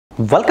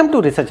Welcome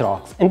to Research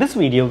Rocks. In this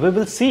video, we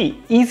will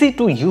see easy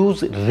to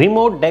use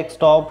remote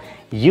desktop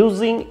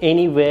using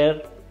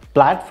AnyViewer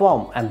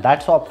platform, and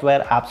that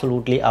software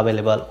absolutely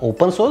available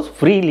open source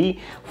freely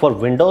for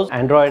Windows,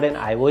 Android and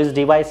iOS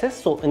devices.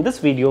 So in this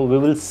video, we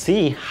will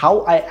see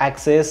how I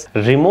access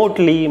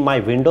remotely my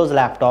Windows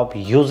laptop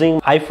using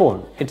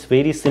iPhone. It's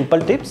very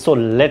simple tips. So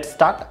let's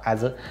start.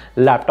 As a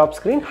laptop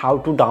screen, how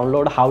to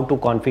download, how to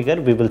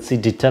configure, we will see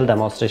detailed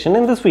demonstration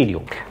in this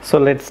video. So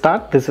let's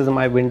start. This is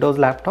my Windows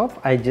laptop.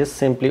 I just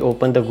simply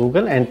open the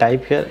Google and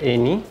type here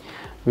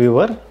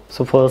AnyViewer.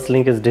 So first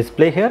link is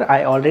display here.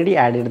 I already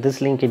added this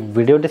link in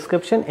video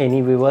description.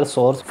 AnyViewer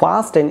source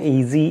fast and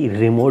easy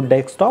remote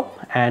desktop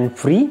and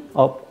free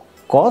of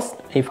cost.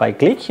 If I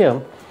click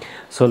here,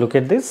 so look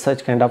at this,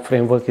 such kind of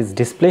framework is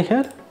display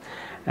here,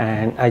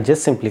 and I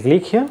just simply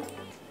click here,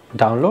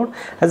 download.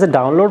 As a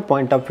download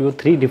point of view,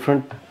 three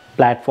different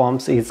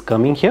platforms is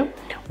coming here.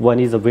 One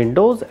is a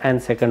Windows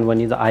and second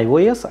one is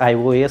iOS.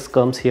 iOS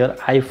comes here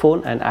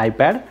iPhone and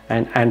iPad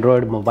and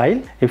Android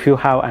mobile. If you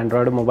have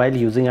Android mobile,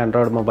 using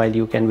Android mobile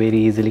you can very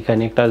easily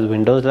connect as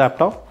Windows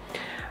laptop.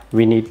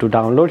 We need to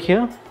download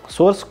here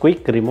source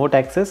quick remote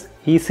access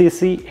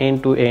ECC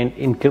end-to-end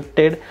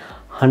encrypted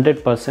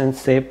 100%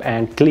 safe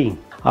and clean.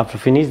 After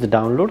finish the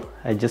download,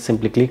 I just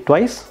simply click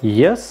twice.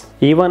 Yes,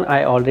 even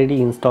I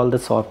already installed the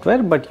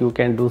software, but you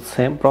can do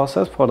same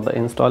process for the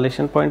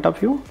installation point of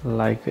view,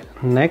 like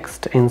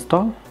next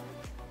install.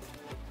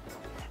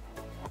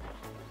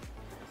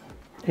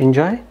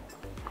 Enjoy.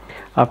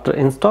 After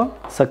install,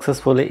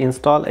 successfully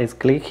install, is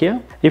click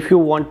here. If you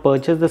want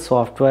purchase the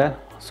software,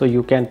 so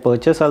you can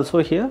purchase also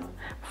here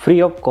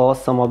free of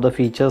cost. Some of the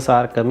features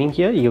are coming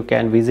here. You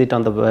can visit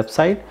on the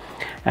website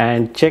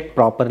and check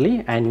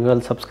properly.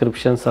 Annual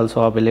subscriptions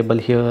also available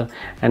here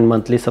and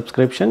monthly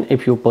subscription.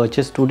 If you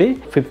purchase today,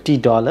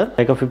 $50,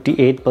 like a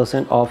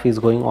 58% off is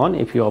going on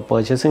if you are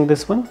purchasing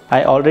this one.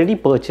 I already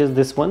purchased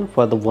this one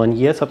for the 1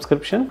 year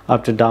subscription.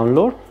 After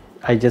download,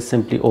 I just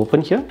simply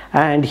open here,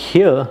 and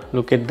here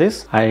look at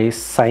this. I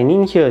sign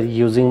in here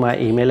using my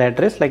email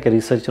address, like a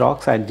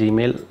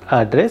researchrocks@gmail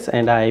address,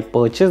 and I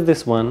purchased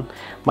this one.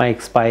 My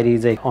expiry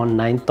is on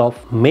 9th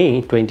of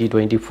May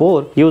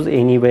 2024. Use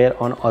anywhere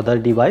on other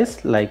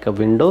device like a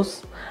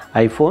Windows,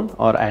 iPhone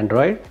or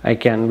Android. I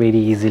can very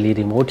easily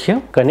remote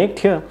here, connect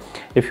here.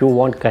 If you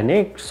want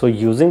connect, so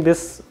using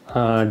this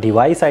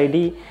device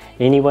ID,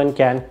 anyone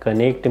can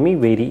connect me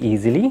very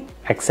easily.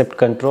 Accept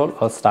control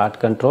or start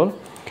control.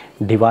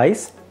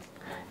 Device,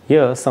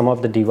 here some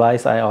of the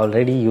device I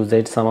already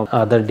used, some of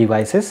other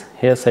devices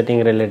here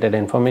setting related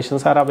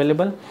informations are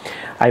available.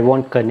 I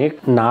want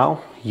connect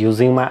now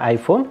using my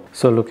iPhone.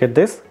 So look at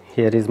this,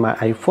 here is my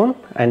iPhone,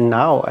 and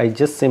now I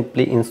just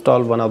simply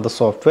install one of the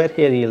software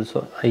here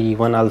also,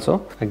 even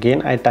also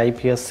again I type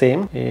here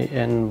same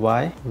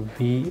AnyViewer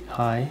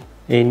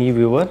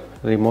AnyViewer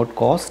remote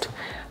cost.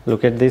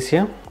 Look at this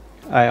here,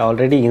 I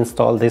already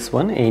installed this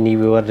one,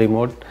 AnyViewer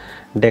remote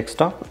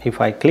desktop. If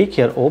I click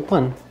here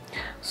open,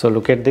 so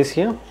look at this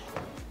here,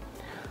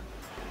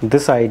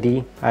 this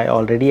ID I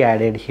already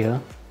added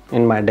here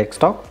in my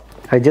desktop.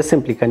 I just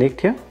simply connect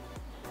here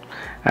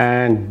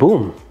and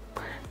boom,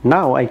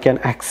 now I can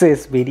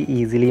access very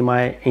easily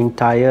my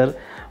entire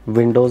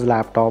Windows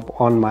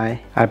laptop on my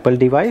Apple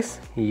device.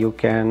 You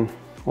can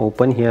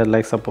open here,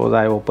 like suppose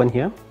I open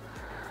here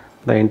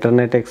the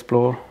Internet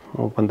Explorer,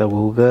 open the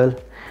Google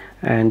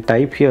and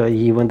type here,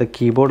 even the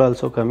keyboard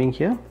also coming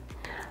here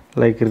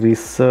like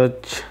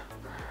Research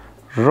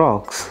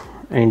Rocks,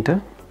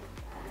 enter.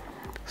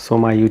 So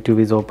my YouTube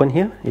is open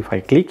here. If I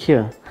click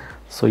here,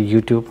 so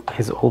YouTube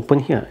is open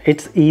here.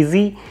 It's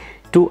easy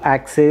to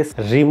access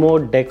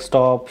remote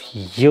desktop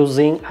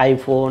using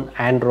iPhone,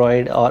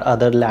 Android or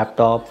other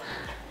laptop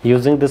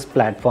using this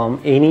platform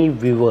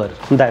AnyViewer.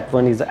 That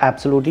one is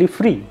absolutely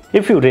free.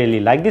 If you really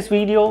like this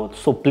video,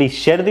 so please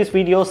share this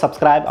video,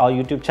 subscribe our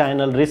YouTube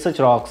channel Research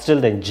Rocks. Till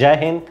then, Jai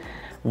Hind,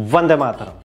 Vande Mataram.